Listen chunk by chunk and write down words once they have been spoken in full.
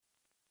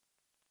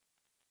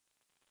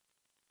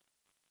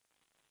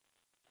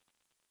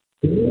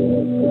Ignite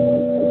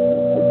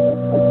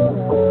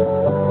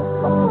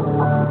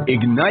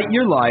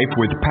your life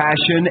with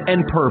passion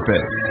and purpose.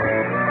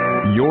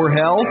 Your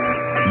health,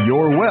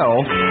 your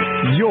wealth,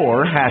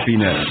 your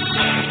happiness.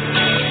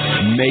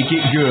 Make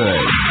it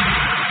good.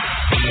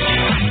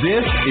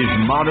 This is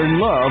Modern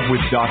Love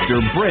with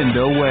Dr.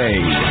 Brenda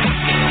Wade.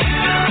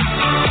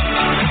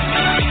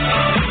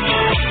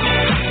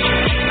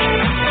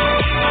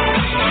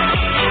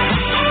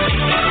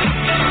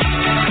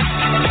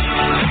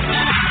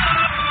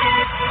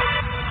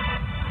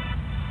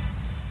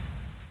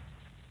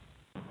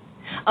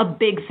 A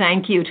big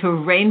thank you to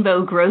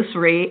Rainbow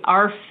Grocery,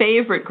 our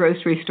favorite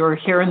grocery store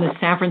here in the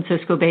San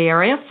Francisco Bay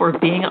Area, for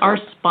being our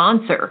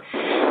sponsor,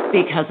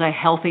 because a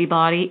healthy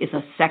body is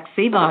a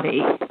sexy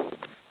body.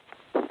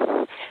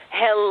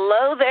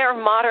 Hello there,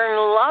 modern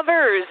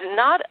lovers.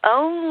 Not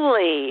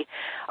only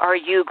are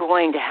you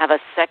going to have a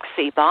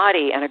sexy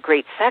body and a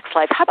great sex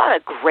life, how about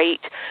a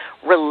great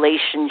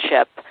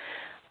relationship?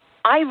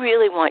 I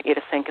really want you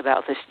to think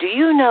about this. Do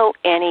you know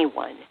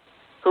anyone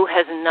who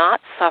has not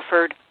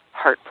suffered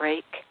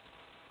heartbreak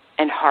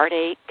and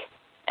heartache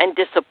and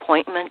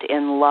disappointment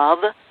in love?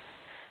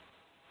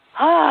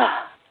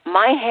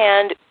 My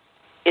hand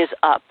is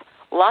up.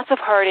 Lots of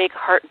heartache,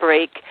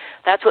 heartbreak.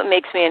 That's what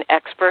makes me an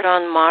expert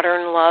on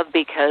modern love,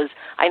 because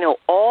I know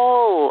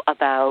all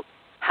about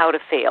how to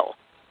fail.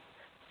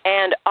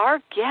 And our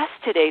guest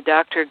today,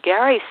 Dr.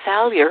 Gary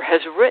Salyer,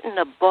 has written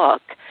a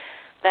book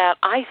that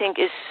I think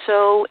is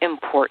so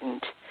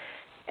important.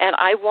 And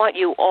I want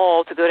you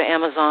all to go to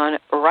Amazon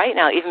right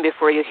now, even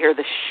before you hear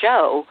the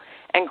show,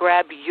 and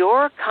grab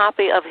your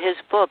copy of his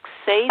book,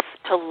 Safe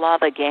to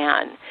Love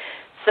Again.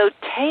 So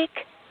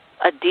take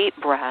a deep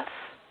breath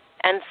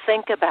and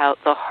think about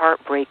the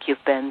heartbreak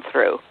you've been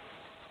through.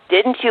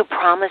 Didn't you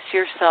promise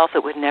yourself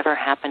it would never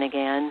happen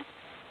again?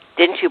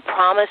 Didn't you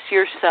promise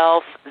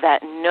yourself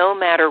that no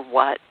matter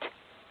what,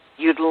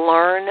 you'd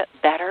learn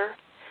better?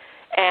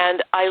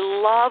 And I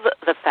love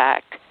the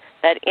fact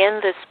that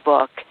in this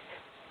book,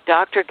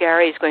 Dr.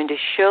 Gary is going to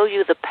show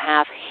you the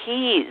path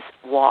he's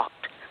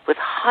walked with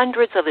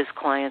hundreds of his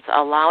clients,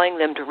 allowing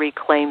them to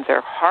reclaim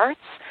their hearts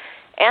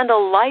and a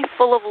life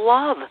full of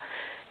love.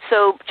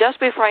 So just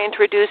before I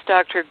introduce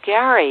Dr.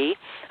 Gary,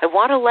 I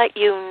want to let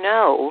you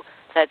know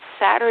that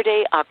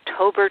Saturday,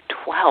 October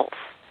 12th,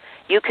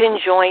 you can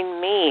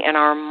join me in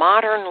our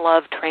Modern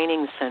Love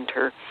Training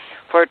Center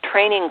for a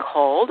training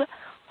called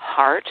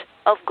Heart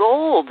of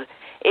Gold,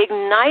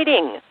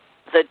 igniting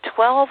the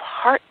 12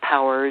 heart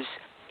powers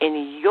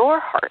in your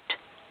heart.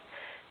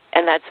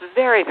 And that's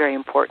very, very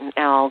important.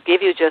 Now, I'll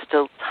give you just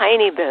a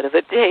tiny bit of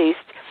a taste.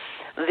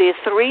 The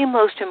three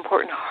most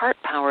important heart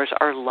powers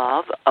are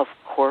love, of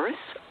course,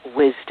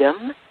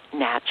 wisdom,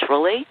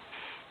 naturally,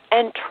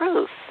 and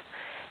truth.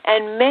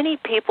 And many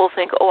people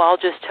think, I'll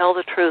just tell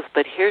the truth.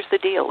 But here's the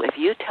deal. If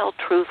you tell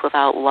truth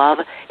without love,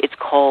 it's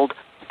called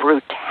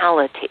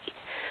brutality.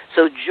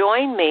 So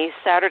join me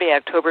Saturday,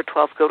 October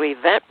 12th. Go to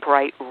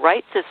Eventbrite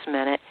right this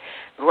minute.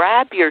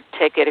 Grab your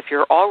ticket. If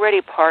you're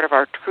already part of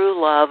our True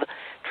Love,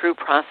 True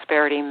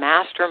Prosperity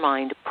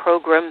Mastermind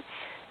program,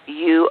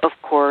 you, of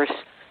course,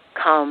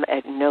 come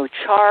at no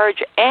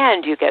charge,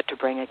 and you get to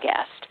bring a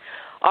guest.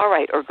 All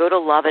right, or go to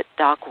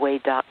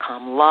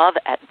love@docwade.com,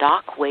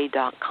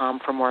 love@docwade.com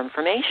for more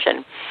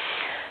information.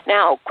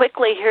 Now,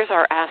 quickly, here's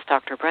our Ask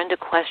Dr. Brenda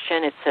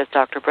question. It says,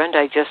 Dr. Brenda,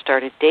 I just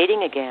started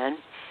dating again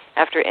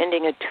after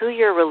ending a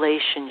 2-year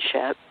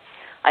relationship.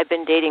 I've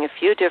been dating a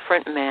few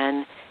different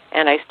men,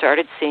 and I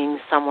started seeing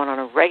someone on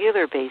a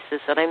regular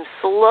basis, and I'm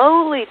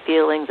slowly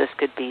feeling this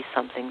could be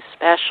something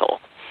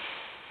special.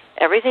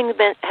 Everything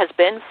has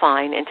been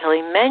fine until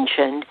he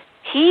mentioned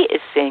he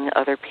is seeing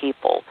other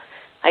people.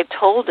 I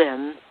told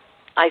him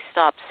I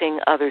stopped seeing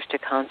others to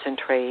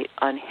concentrate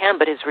on him,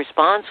 but his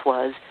response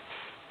was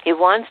he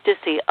wants to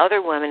see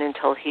other women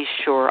until he's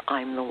sure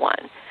I'm the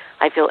one.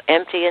 I feel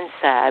empty and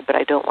sad, but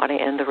I don't want to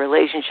end the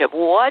relationship.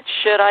 What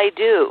should I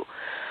do?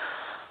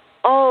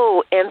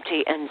 Oh,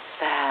 empty and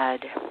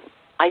sad.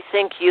 I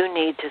think you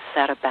need to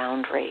set a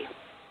boundary.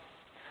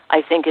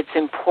 I think it's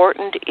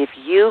important, if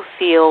you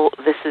feel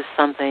this is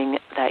something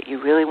that you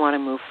really want to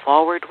move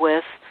forward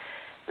with,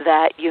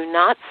 that you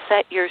not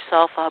set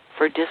yourself up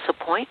for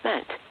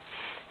disappointment.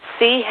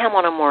 See him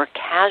on a more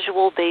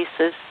casual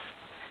basis,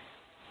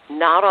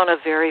 not on a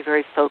very,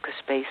 very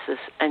focused basis,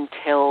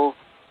 until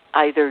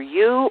either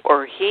you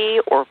or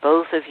he or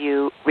both of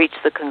you reach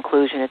the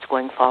conclusion it's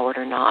going forward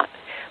or not.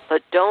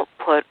 But don't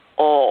put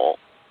all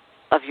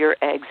of your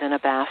eggs in a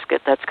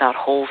basket that's got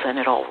holes in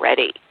it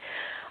already.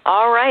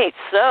 All right,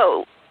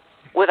 so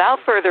without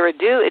further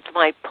ado, it's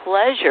my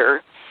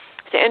pleasure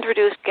to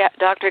introduce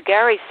Dr.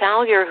 Gary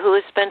Salyer, who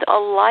has spent a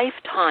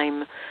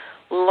lifetime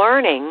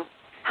learning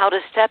how to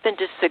step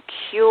into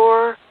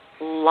secure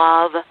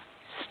love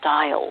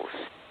styles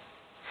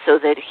so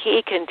that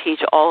he can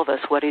teach all of us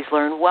what he's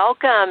learned.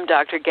 Welcome,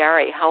 Dr.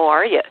 Gary. How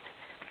are you?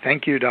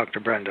 Thank you, Dr.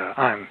 Brenda.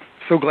 I'm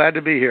so glad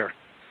to be here.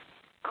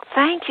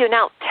 Thank you.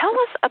 Now, tell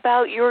us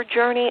about your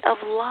journey of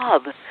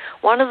love.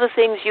 One of the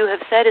things you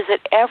have said is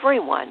that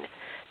everyone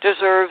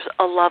deserves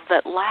a love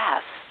that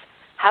lasts.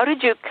 How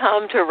did you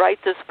come to write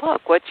this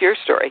book? What's your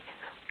story?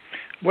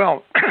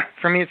 Well,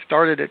 for me, it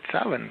started at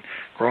 7,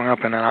 growing up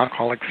in an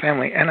alcoholic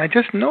family, and I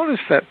just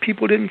noticed that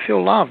people didn't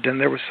feel loved, and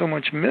there was so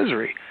much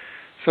misery.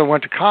 So I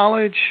went to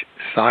college,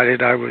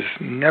 decided I was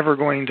never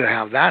going to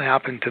have that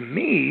happen to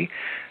me,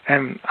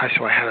 and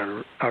so I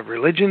had a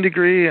religion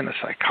degree and a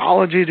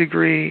psychology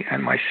degree,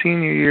 and my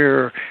senior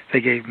year,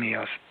 they gave me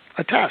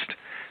a test.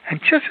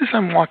 And just as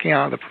I'm walking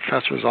out of the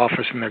professor's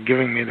office and they're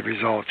giving me the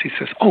results, he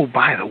says, "Oh,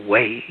 by the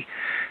way,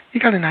 you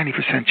got a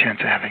 90% chance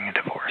of having a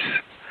divorce."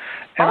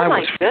 And oh,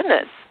 my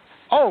goodness.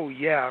 Oh,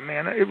 yeah,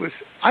 man.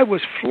 I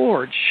was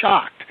floored,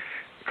 shocked,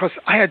 because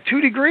I had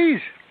 2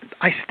 degrees.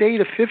 I stayed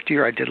a 5th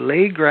year. I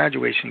delayed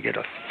graduation to get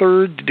a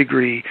 3rd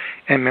degree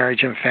in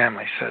marriage and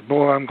family. Said,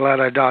 boy, I'm glad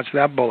I dodged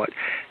that bullet.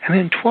 And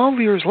then 12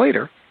 years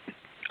later,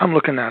 I'm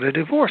looking at a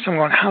divorce. I'm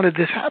going, how did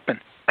this happen?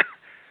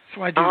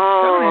 So I did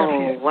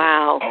 7.5 years.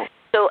 Wow.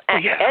 So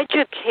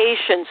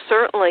education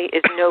certainly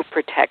is no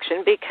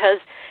protection because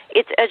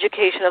it's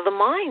education of the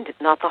mind,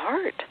 not the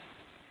heart.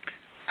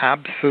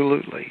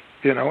 Absolutely.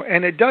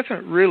 And it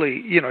doesn't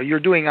really, you're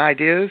doing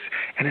ideas,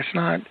 and it's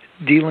not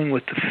dealing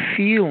with the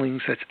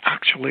feelings that's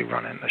actually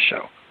running the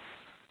show.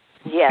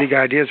 Yes. Big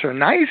ideas are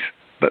nice,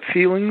 but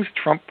feelings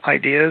trump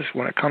ideas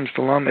when it comes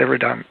to them every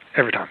time.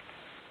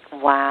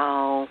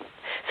 Wow.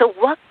 So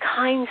what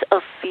kinds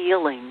of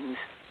feelings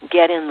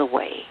get in the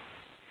way?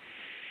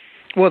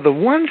 Well, the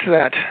ones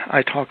that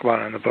I talk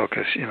about in the book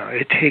is,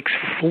 it takes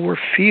 4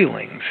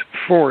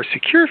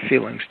 secure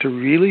feelings to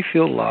really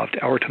feel loved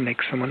or to make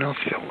someone else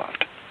feel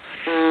loved.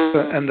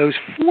 And those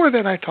 4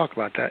 that I talk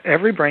about, that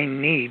every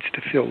brain needs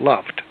to feel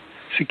loved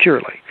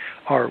securely,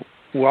 are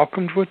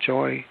welcomed with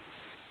joy,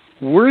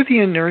 worthy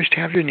and nourished to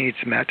have your needs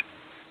met,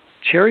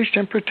 cherished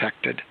and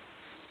protected,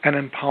 and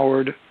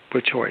empowered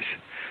with choice.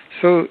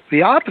 So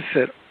the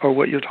opposite of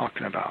what you're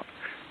talking about,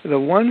 the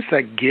ones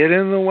that get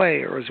in the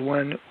way is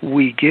when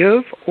we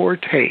give or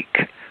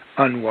take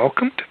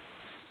unwelcomed,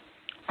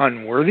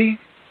 unworthy,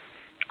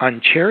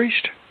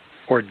 uncherished,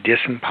 or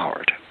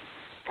disempowered.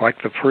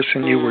 Like the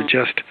person you were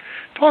just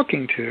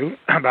talking to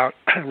about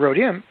wrote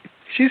in,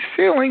 she's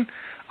feeling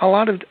a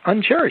lot of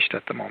uncherished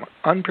at the moment,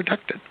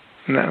 unprotected.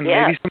 And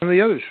maybe some of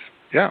the others.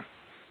 Yeah.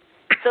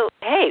 So,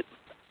 hey,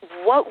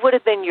 what would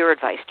have been your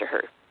advice to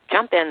her?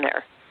 Jump in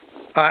there.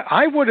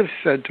 I would have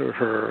said to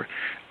her,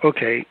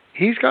 okay,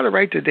 he's got a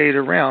right to date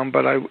around,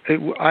 but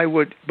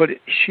but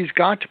she's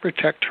got to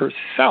protect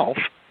herself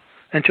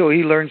until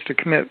he learns to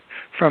commit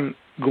from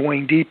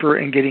going deeper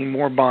and getting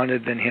more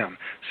bonded than him.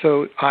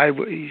 So I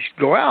would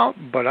go out,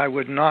 but I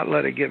would not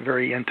let it get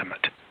very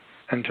intimate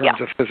in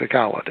terms of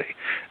physicality.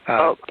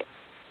 Okay.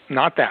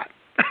 Not that.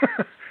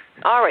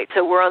 All right,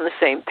 so we're on the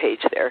same page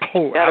there.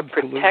 Oh, got to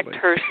absolutely. protect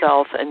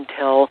herself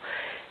until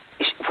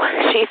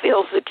she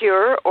feels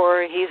secure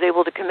or he's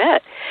able to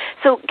commit.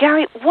 So,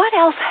 Gary, what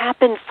else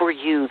happened for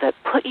you that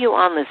put you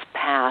on this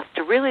path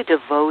to really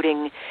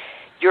devoting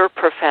your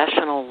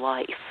professional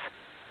life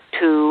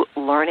to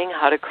learning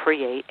how to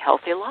create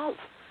healthy love?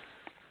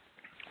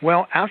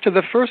 Well, after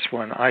the first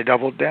one, I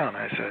doubled down.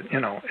 I said,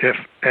 if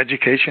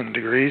education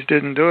degrees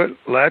didn't do it,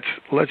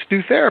 let's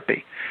do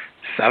therapy.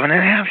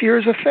 7.5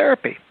 years of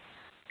therapy.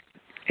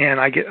 And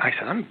I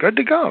said, I'm good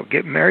to go.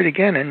 Get married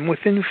again. And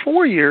within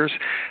 4 years,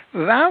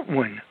 that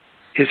one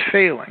is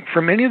failing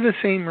for many of the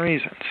same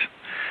reasons.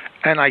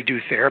 And I do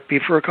therapy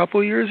for a couple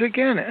of years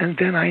again. And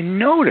then I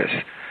notice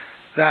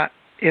that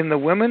in the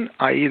women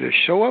I either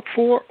show up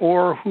for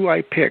or who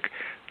I pick,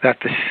 that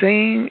the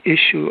same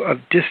issue of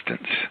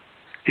distance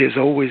is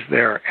always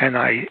there. And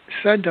I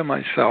said to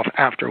myself,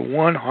 after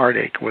one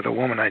heartache with a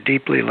woman I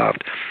deeply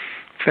loved,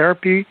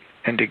 therapy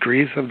and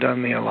degrees have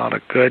done me a lot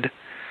of good,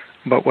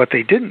 but what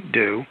they didn't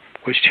do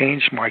was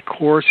change my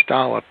core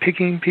style of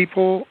picking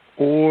people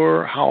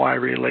or how I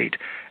relate.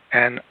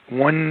 And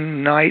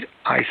one night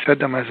I said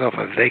to myself,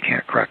 if they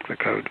can't crack the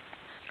code,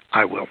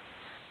 I will.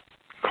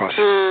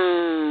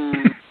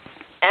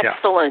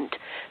 Excellent.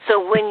 So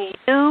when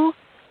you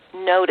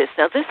notice,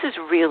 now this is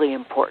really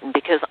important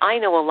because I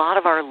know a lot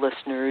of our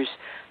listeners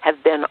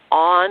have been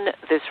on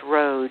this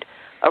road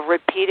of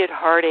repeated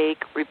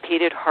heartache,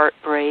 repeated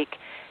heartbreak,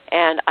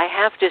 and I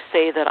have to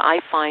say that I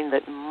find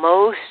that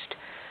most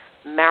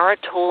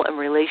marital and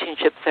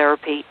relationship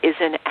therapy is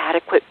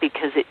inadequate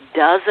because it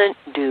doesn't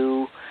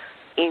do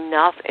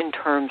enough in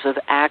terms of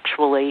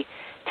actually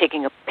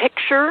taking a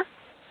picture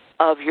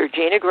of your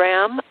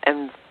genogram,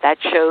 and that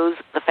shows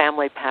the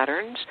family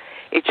patterns.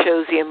 It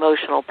shows the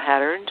emotional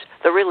patterns,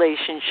 the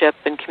relationship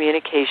and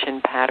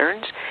communication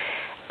patterns.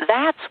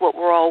 That's what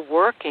we're all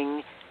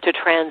working to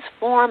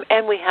transform,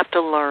 and we have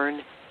to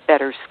learn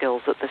better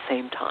skills at the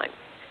same time.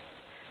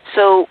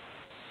 So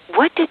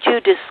what did you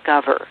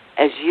discover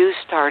as you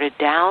started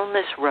down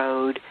this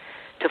road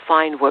to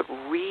find what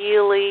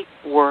really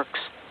works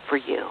for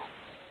you?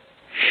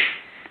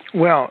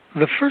 Well,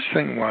 the first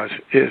thing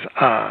is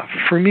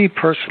for me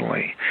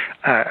personally,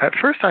 at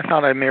first I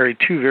thought I married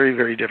 2 very,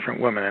 very different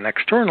women, and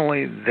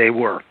externally they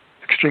were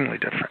extremely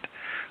different.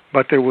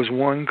 But there was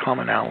one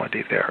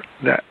commonality there,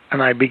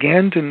 and I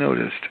began to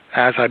notice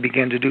as I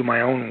began to do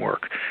my own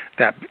work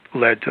that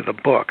led to the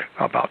book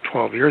about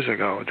 12 years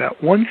ago,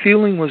 that one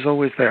feeling was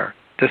always there,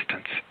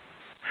 distance.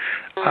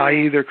 I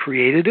either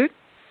created it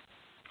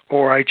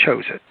or I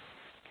chose it.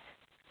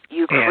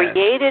 You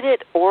created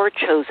it or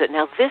chose it.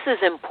 Now, this is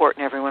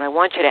important, everyone. I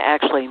want you to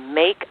actually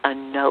make a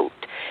note.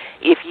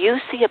 If you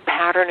see a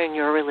pattern in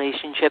your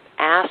relationship,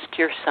 ask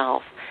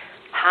yourself,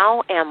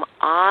 how am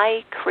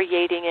I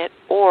creating it,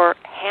 or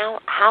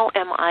how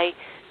am I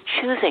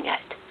choosing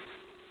it?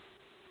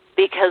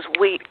 Because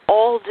we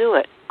all do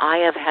it. I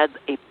have had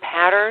a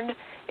pattern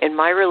in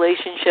my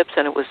relationships,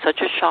 and it was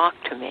such a shock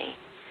to me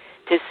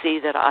to see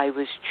that I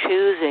was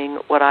choosing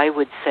what I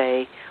would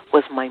say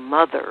was my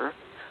mother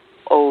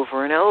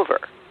over and over.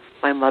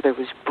 My mother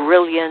was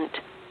brilliant,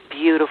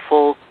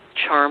 beautiful,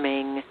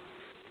 charming,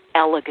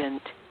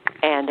 elegant,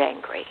 and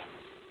angry.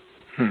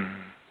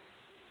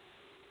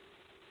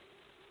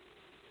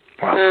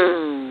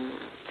 Wow.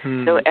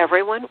 So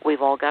everyone,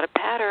 we've all got a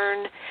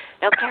pattern.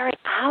 Now, Gary,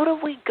 how do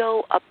we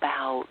go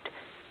about,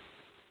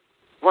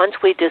 once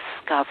we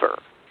discover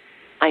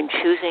I'm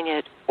choosing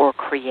it or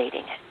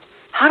creating it,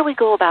 how do we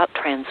go about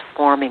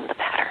transforming the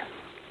pattern?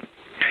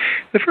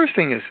 The first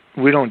thing is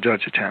we don't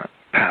judge a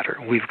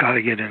pattern. We've got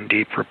to get in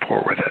deep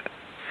rapport with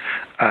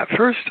it.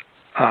 First,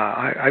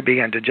 I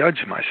began to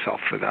judge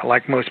myself for that,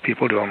 like most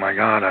people do. Oh, my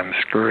God, I'm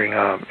screwing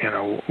up,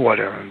 what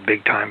a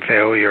big-time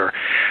failure.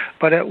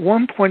 But at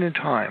one point in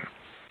time,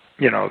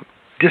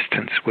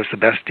 distance was the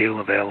best deal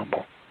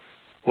available.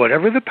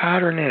 Whatever the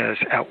pattern is,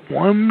 at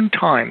one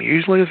time,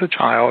 usually as a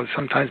child,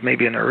 sometimes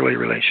maybe in an early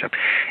relationship,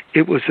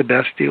 it was the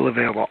best deal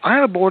available. I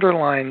had a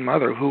borderline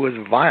mother who was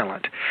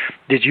violent.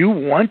 Did you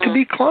want to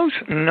be close?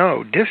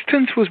 No.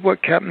 Distance was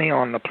what kept me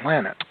on the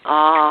planet.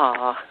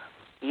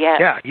 Yes.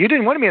 Yeah, you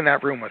didn't want to be in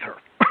that room with her.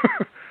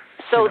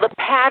 So the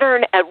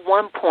pattern at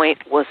one point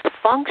was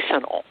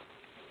functional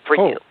for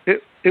you.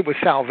 It was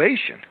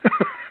salvation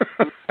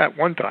at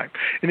one time.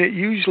 And it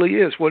usually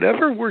is.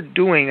 Whatever we're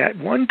doing at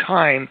one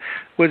time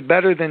was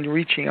better than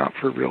reaching out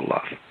for real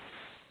love,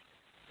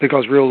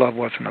 because real love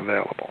wasn't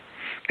available.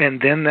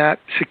 And then that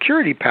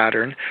security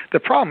pattern, the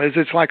problem is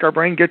it's like our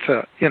brain gets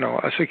a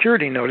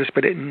security notice,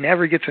 but it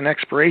never gets an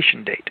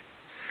expiration date.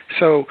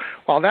 So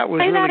while that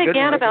was Say really that good,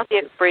 again about the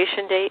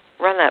expiration date.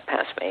 Run that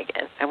past me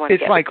again. I want to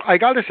it's like I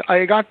got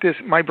this.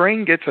 My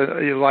brain gets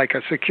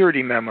a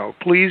security memo.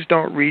 Please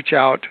don't reach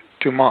out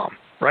to mom.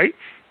 Right?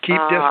 Keep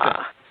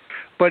distance.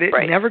 But it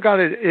never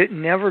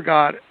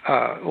got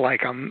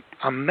like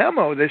a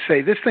memo that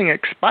say this thing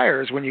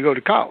expires when you go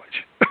to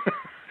college.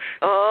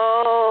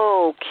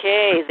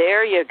 Okay,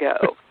 there you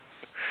go.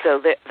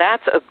 So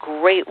that's a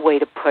great way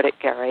to put it,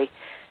 Gary.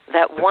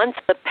 That once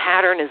the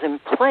pattern is in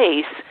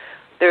place,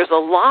 there's a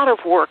lot of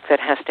work that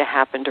has to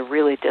happen to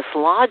really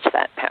dislodge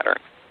that pattern.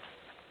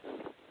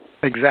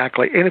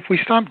 Exactly. And if we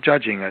stop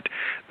judging it,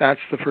 that's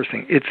the first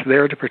thing. It's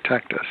there to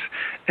protect us.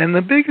 And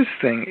the biggest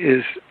thing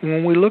is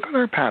when we look at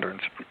our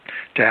patterns,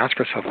 to ask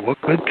ourselves, what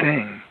good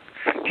thing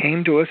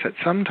came to us at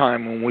some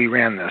time when we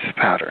ran this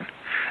pattern?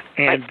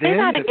 And say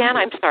that again.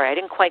 I'm sorry, I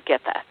didn't quite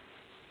get that.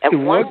 At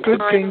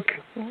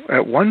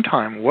one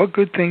time, what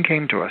good thing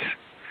came to us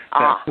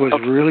that was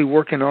really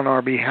working on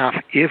our behalf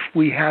if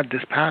we had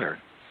this pattern?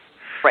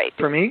 Right.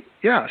 For me,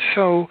 yeah.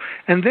 So,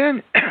 and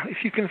then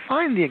if you can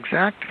find the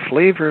exact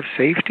flavor of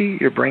safety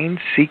your brain's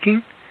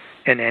seeking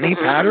in any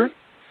pattern,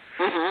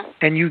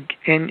 and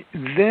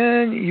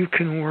then you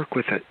can work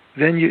with it.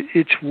 Then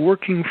it's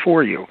working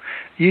for you.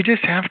 You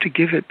just have to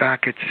give it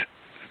back its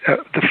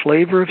the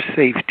flavor of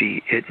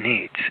safety it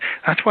needs.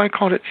 That's why I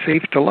called it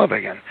safe to love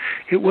again.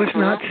 It was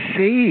not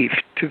safe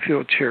to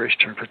feel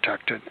cherished and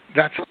protected.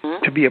 That's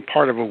to be a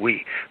part of a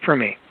we for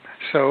me.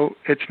 So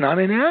it's not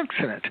an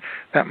accident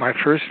that my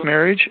first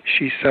marriage,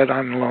 she said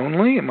I'm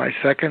lonely. In my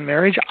second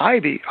marriage,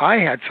 I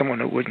had someone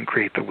that wouldn't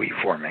create the we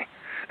for me.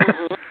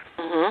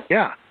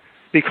 Yeah,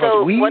 because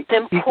so we what's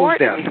equals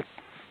death. important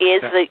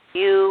is that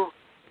you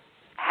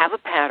have a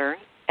pattern.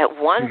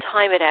 At one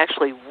time it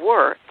actually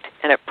worked,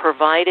 and it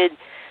provided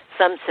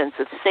some sense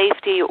of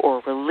safety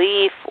or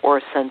relief or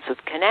a sense of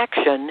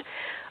connection.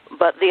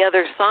 But the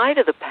other side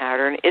of the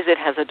pattern is it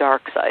has a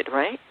dark side,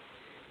 right?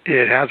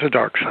 It has a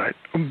dark side,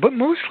 but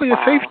mostly a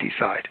safety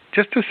side,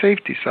 just a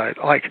safety side.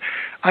 Like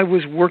I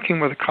was working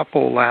with a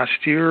couple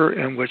last year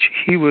in which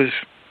he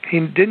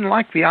didn't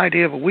like the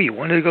idea of a we,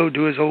 wanted to go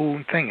do his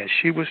own thing, and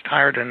she was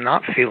tired of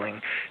not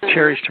feeling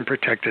cherished and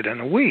protected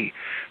in a we.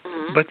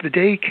 But the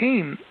day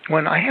came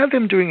when I had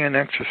them doing an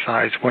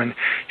exercise when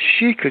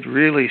she could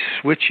really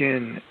switch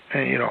in,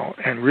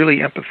 and really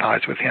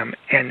empathize with him,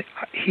 and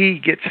he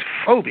gets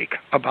phobic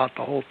about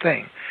the whole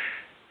thing.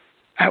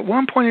 At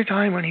one point in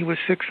time when he was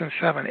 6 and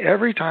 7,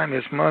 every time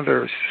his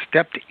mother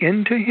stepped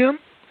into him,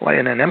 like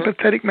in an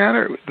empathetic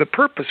manner, the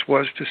purpose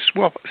was to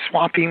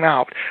swap him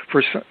out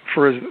for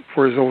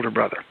his older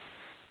brother.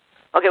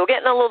 Okay, we're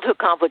getting a little too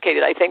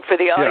complicated, I think, for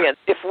the audience.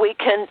 Yeah. If we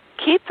can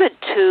keep it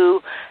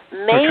to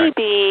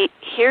maybe,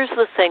 here's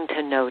the thing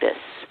to notice.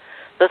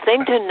 The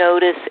thing to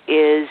notice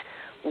is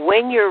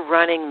when you're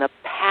running the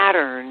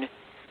pattern,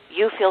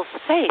 you feel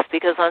safe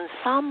because on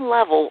some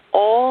level,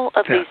 all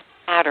of these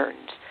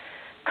patterns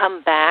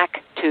come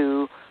back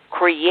to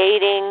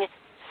creating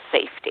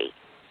safety.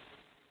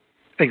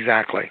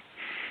 Exactly.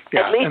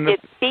 Yeah. At least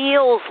it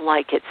feels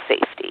like it's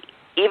safety,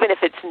 even if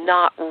it's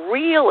not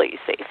really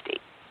safety.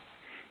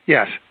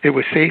 Yes, it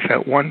was safe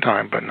at one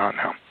time, but not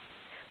now.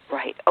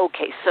 Right.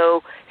 Okay,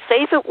 so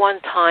safe at one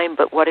time,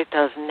 but what it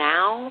does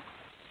now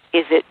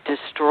is it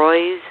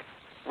destroys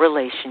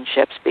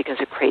relationships because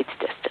it creates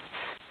distance.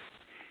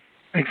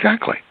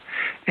 Exactly.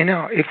 And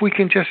now, if we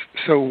can just,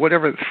 so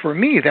whatever, for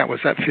me, that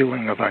was that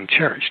feeling of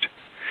uncherished.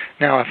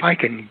 Now, if I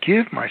can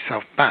give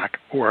myself back,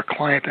 or a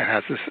client that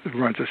has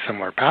runs a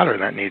similar pattern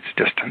that needs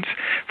distance,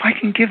 if I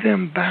can give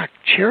them back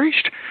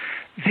cherished,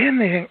 then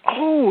they think,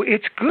 oh,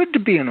 it's good to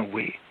be in a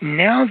we.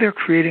 Now they're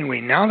creating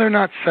we. Now they're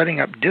not setting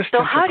up distance.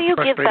 So how do you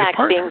give back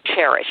partner. being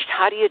cherished?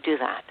 How do you do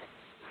that?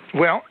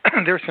 Well,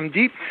 there's some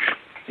deep,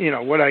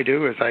 what I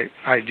do is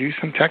I do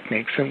some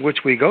techniques in which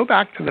we go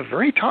back to the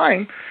very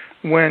time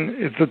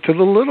when, to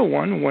the little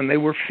one, when they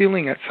were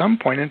feeling at some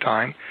point in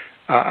time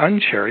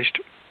uncherished,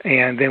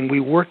 and then we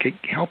work at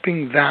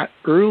helping that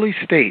early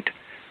state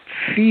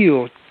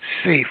feel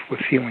safe with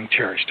feeling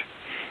cherished.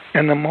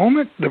 And the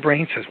moment the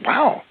brain says,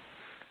 wow,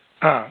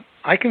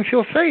 I can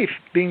feel safe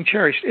being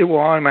cherished, it will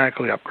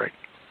automatically upgrade.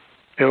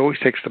 It always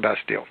takes the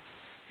best deal.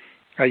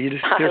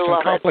 There's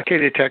some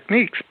complicated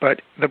techniques,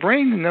 but the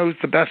brain knows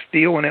the best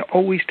deal, and it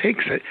always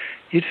takes it.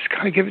 You just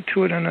got to give it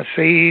to it in a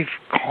safe,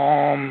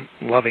 calm,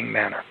 loving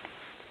manner.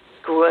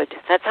 Good.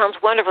 That sounds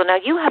wonderful. Now,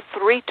 you have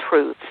 3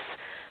 truths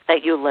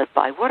that you live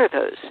by. What are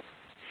those?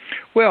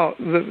 Well,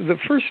 the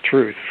first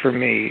truth for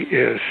me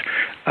is,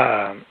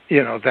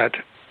 that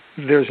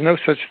there's no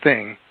such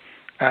thing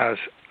as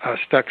a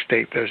stuck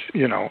state. There's,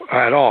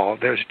 at all.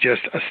 There's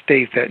just a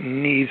state that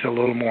needs a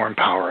little more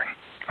empowering.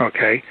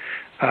 Okay,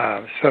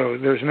 so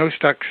there's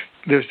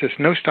just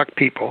no stuck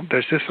people.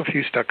 There's just a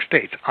few stuck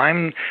states.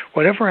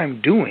 Whatever I'm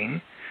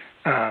doing,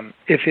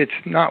 if it's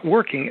not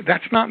working,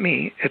 that's not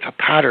me. It's a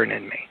pattern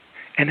in me,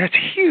 and that's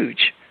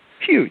huge,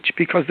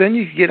 because then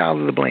you get out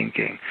of the blame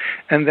game,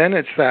 and then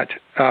it's that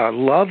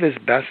love is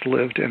best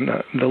lived in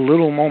the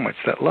little moments.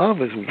 That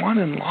love is won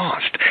and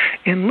lost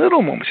in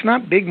little moments,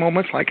 not big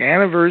moments like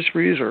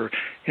anniversaries or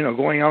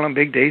going out on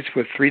big dates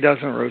with 3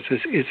 dozen roses.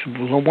 It's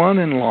won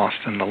and lost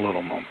in the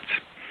little moments.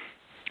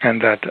 And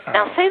that.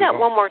 Now say that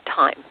one more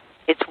time.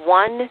 It's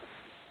won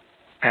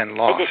and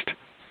lost.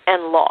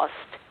 And lost.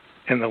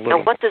 In the little.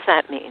 Now what does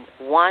that mean?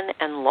 Won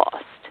and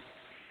lost.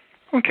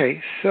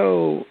 Okay,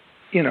 so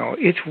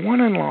it's won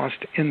and lost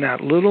in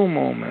that little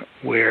moment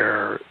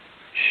where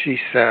she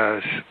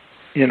says,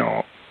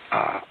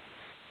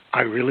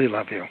 I really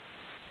love you,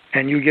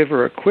 and you give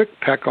her a quick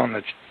peck on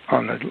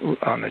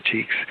the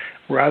cheeks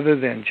rather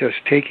than just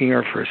taking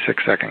her for a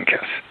 6-second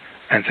kiss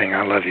and saying,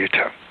 I love you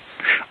too.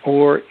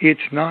 Or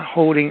it's not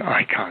holding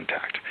eye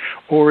contact,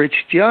 or it's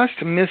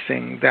just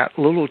missing that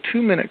little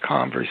 2-minute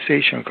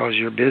conversation because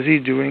you're busy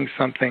doing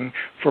something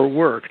for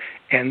work,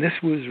 and this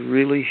was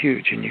really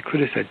huge, and you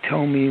could have said,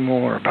 tell me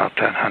more about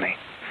that, honey.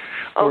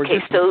 Okay,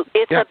 so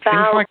it's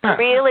about like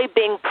really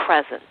being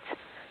present,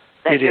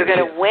 that you're going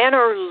to win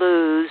or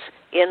lose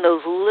in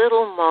those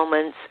little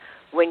moments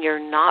when you're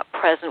not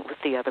present with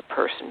the other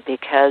person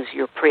because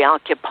you're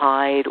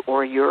preoccupied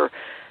or you're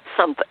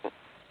something.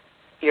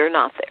 You're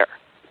not there.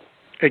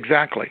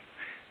 Exactly.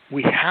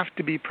 We have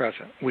to be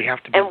present. We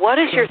have to be. And what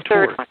is your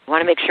third one? I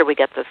want to make sure we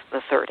get the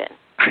third in.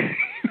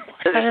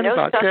 I had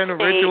about 10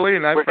 originally,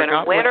 and I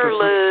forgot. We're going to win or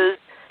lose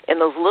in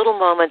those little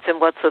moments, and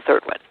what's the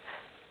third one?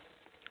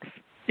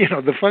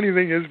 The funny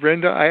thing is,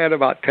 Brenda, I had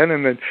about 10,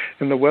 and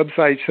the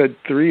website said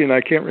 3, and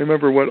I can't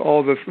remember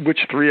which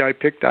 3 I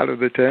picked out of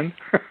the 10.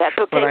 That's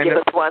okay. Give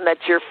us one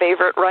that's your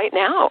favorite right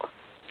now.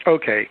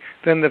 Okay,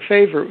 then the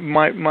favorite,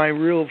 my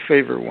real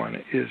favorite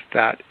one is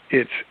that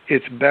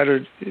it's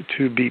better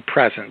to be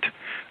present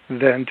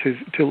than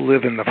to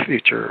live in the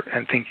future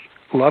and think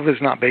love is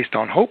not based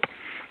on hope,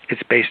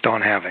 it's based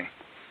on having.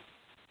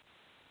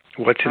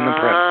 What's in the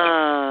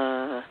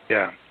present?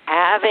 Yeah.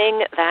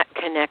 Having that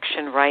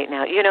connection right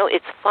now.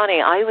 It's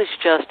funny, I was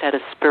just at a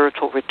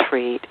spiritual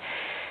retreat,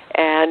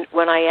 and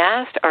when I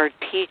asked our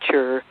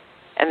teacher,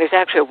 and there's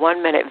actually a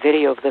 1-minute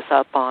video of this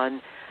up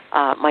on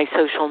my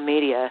social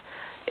media.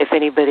 If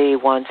anybody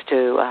wants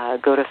to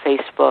go to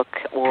Facebook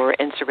or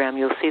Instagram,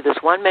 you'll see this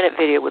 1-minute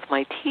video with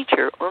my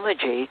teacher,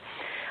 Umaji.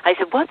 I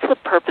said, what's the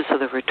purpose of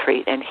the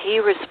retreat? And he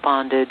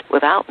responded,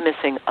 without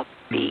missing a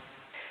beat,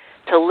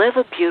 to live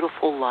a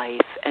beautiful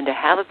life and to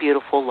have a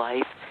beautiful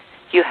life,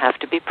 you have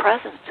to be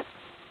present.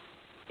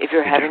 If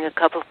you're having a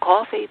cup of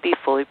coffee, be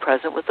fully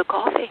present with the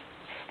coffee.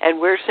 And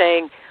we're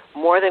saying,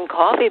 more than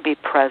coffee, be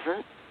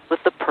present with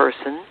the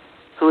person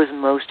who is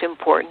most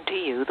important to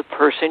you, the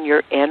person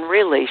you're in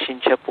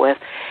relationship with.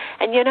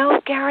 And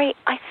Gary,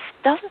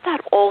 doesn't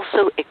that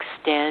also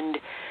extend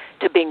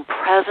to being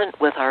present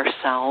with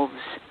ourselves?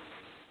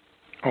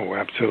 Oh,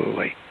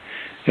 absolutely.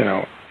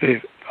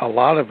 A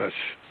lot of us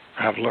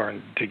have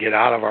learned to get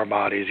out of our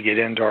bodies, get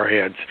into our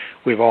heads.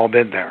 We've all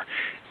been there.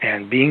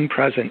 And being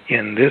present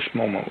in this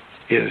moment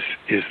is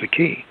the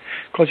key.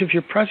 Because if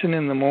you're present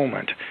in the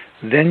moment,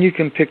 then you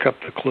can pick up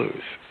the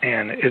clues.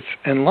 And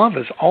love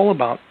is all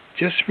about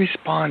just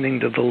responding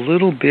to the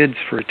little bids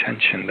for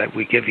attention that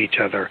we give each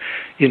other,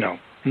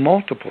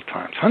 multiple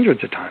times,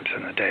 hundreds of times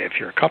in a day if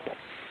you're a couple.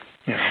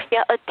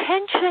 Yeah,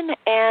 attention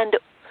and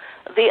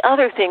the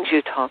other things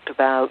you talked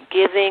about,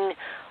 giving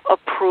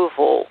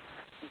approval,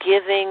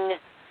 giving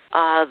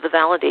the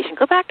validation.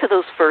 Go back to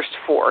those first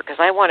four, because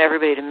I want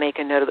everybody to make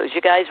a note of those.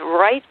 You guys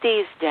write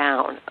these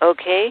down,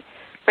 okay?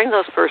 Bring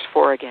those first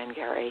four again,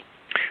 Gary.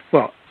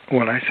 Well,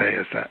 what I say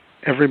is that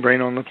every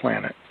brain on the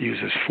planet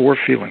uses 4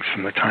 feelings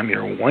from the time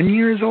you're 1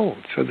 year old.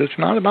 So it's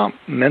not about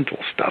mental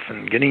stuff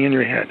and getting in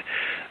your head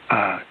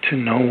to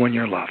know when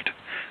you're loved.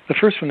 The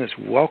first one is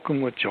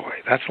welcome with joy.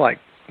 That's like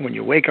when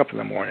you wake up in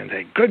the morning and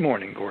say, good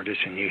morning, gorgeous,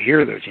 and you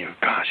hear those, and you go,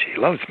 gosh, he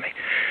loves me.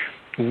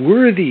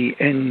 Worthy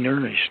and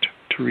nourished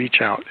to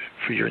reach out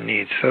for your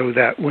needs, so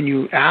that when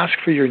you ask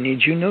for your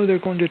needs, you know they're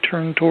going to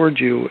turn towards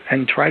you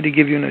and try to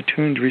give you an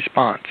attuned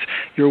response.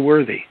 You're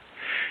worthy.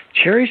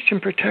 Cherished and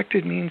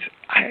protected means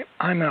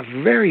I'm a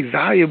very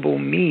valuable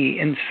me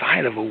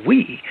inside of a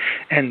we.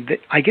 And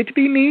I get to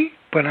be me,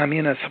 but I'm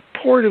in a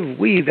supportive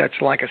we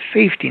that's like a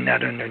safety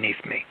net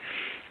underneath me.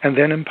 And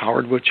then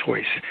empowered with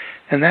choice.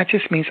 And that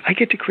just means I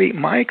get to create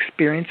my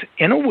experience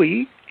in a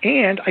we,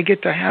 and I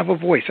get to have a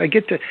voice. I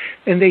get to,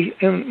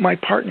 and my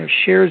partner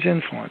shares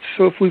influence.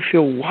 So if we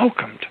feel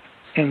welcomed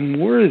and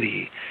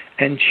worthy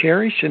and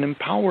cherished and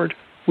empowered,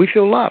 we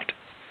feel loved.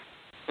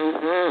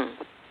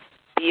 Mm-hmm.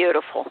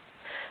 Beautiful.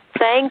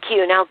 Thank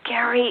you. Now,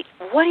 Gary,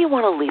 what do you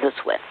want to leave us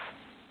with?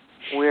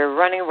 We're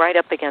running right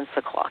up against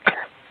the clock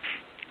here.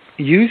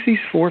 Use these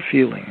 4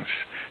 feelings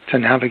to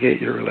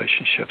navigate your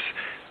relationships.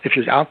 If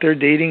you're out there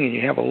dating and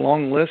you have a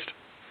long list,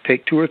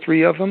 take 2 or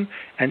 3 of them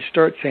and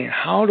start saying,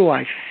 how do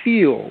I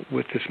feel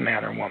with this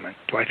man or woman?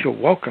 Do I feel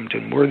welcomed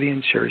and worthy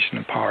and cherished and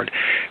empowered?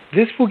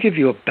 This will give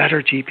you a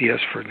better GPS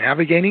for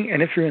navigating.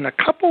 And if you're in a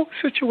couple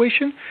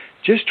situation,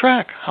 just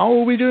track, how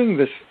are we doing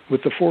this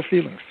with the 4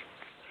 feelings?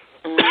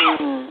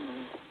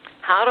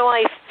 How do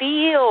I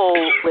feel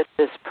with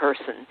this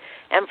person?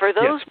 And for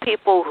those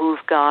people who've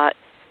got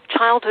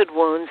childhood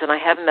wounds, and I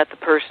haven't met the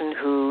person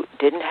who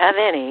didn't have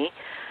any,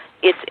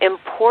 it's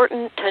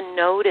important to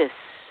notice,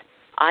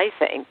 I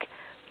think,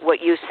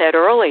 what you said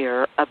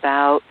earlier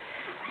about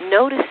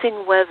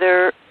noticing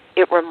whether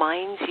it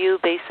reminds you,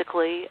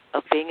 basically,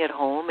 of being at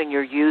home and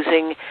you're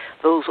using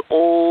those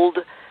old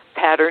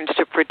patterns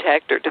to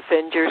protect or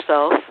defend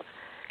yourself.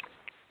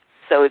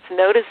 So it's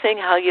noticing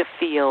how you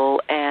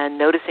feel and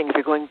noticing if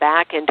you're going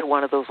back into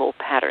one of those old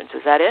patterns.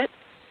 Is that it?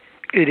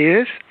 It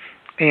is,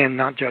 and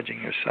not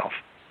judging yourself,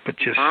 but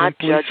just not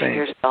simply judging saying,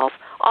 yourself.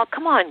 Oh,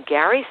 come on,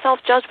 Gary.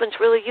 Self-judgment's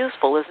really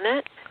useful, isn't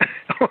it?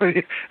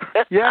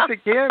 Yes,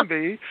 it can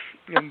be,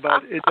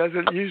 but it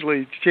doesn't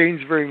usually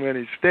change very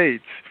many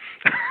states.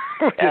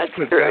 That's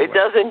true. It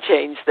doesn't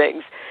change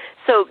things.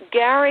 So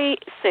Gary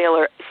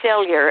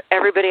Salyer,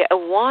 everybody, I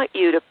want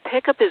you to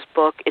pick up his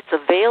book. It's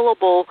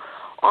available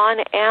on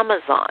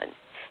Amazon.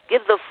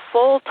 Give the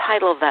full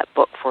title of that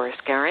book for us,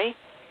 Gary.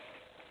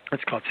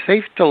 It's called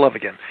Safe to Love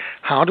Again,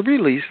 How to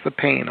Release the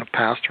Pain of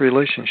Past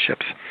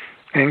Relationships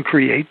and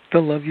Create the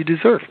Love You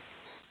Deserve.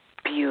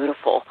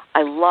 Beautiful.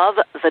 I love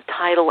the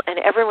title. And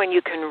everyone,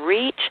 you can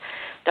reach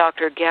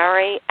Dr.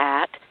 Gary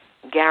at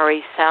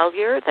Gary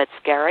Salyer. That's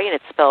Gary, and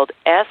it's spelled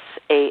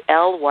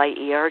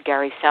Salyer,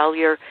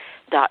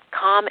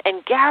 GarySalyer.com.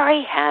 And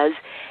Gary has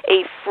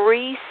a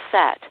free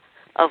set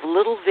of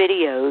little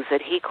videos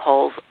that he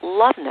calls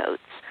Love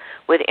Notes,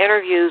 with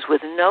interviews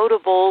with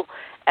notable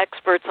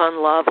experts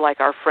on love like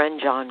our friend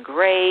John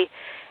Gray,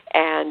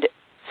 and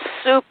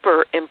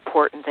super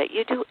important that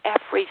you do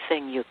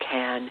everything you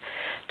can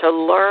to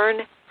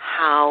learn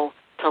how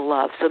to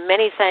love. So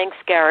many thanks,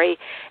 Gary.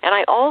 And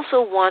I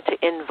also want to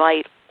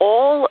invite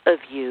all of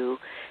you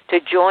to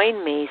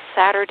join me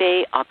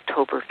Saturday,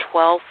 October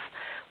 12th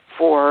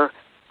for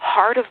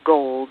Heart of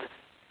Gold,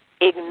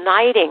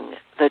 Igniting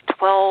the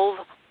 12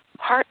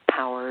 Heart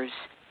Powers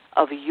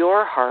of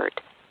Your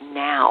Heart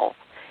Now.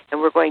 And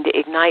we're going to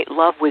ignite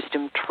love,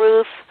 wisdom,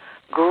 truth,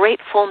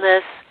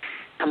 gratefulness,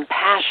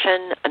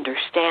 compassion,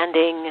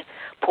 understanding,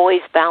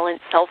 poise,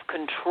 balance,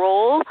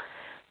 self-control,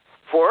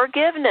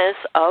 forgiveness,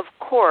 of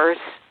course,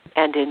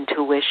 and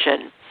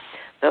intuition.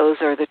 Those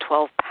are the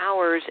 12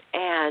 powers,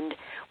 and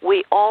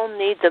we all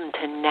need them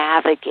to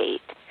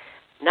navigate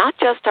not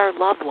just our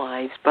love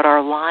lives, but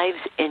our lives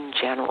in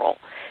general.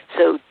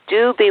 So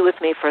do be with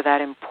me for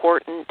that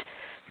important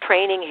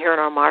training here in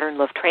our Modern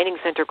Love Training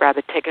Center. Grab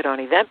a ticket on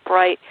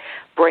Eventbrite.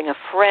 Bring a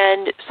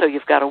friend so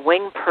you've got a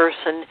wing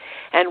person.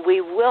 And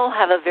we will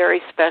have a very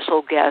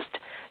special guest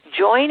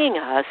joining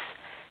us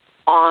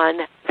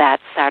on that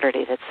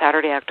Saturday. That's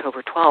Saturday,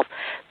 October 12th.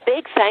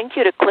 Big thank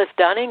you to Cliff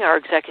Dunning, our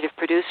executive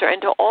producer,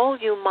 and to all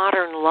you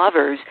modern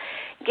lovers.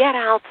 Get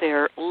out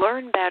there,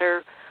 learn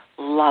better,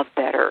 love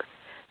better.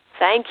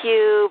 Thank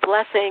you.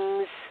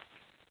 Blessings.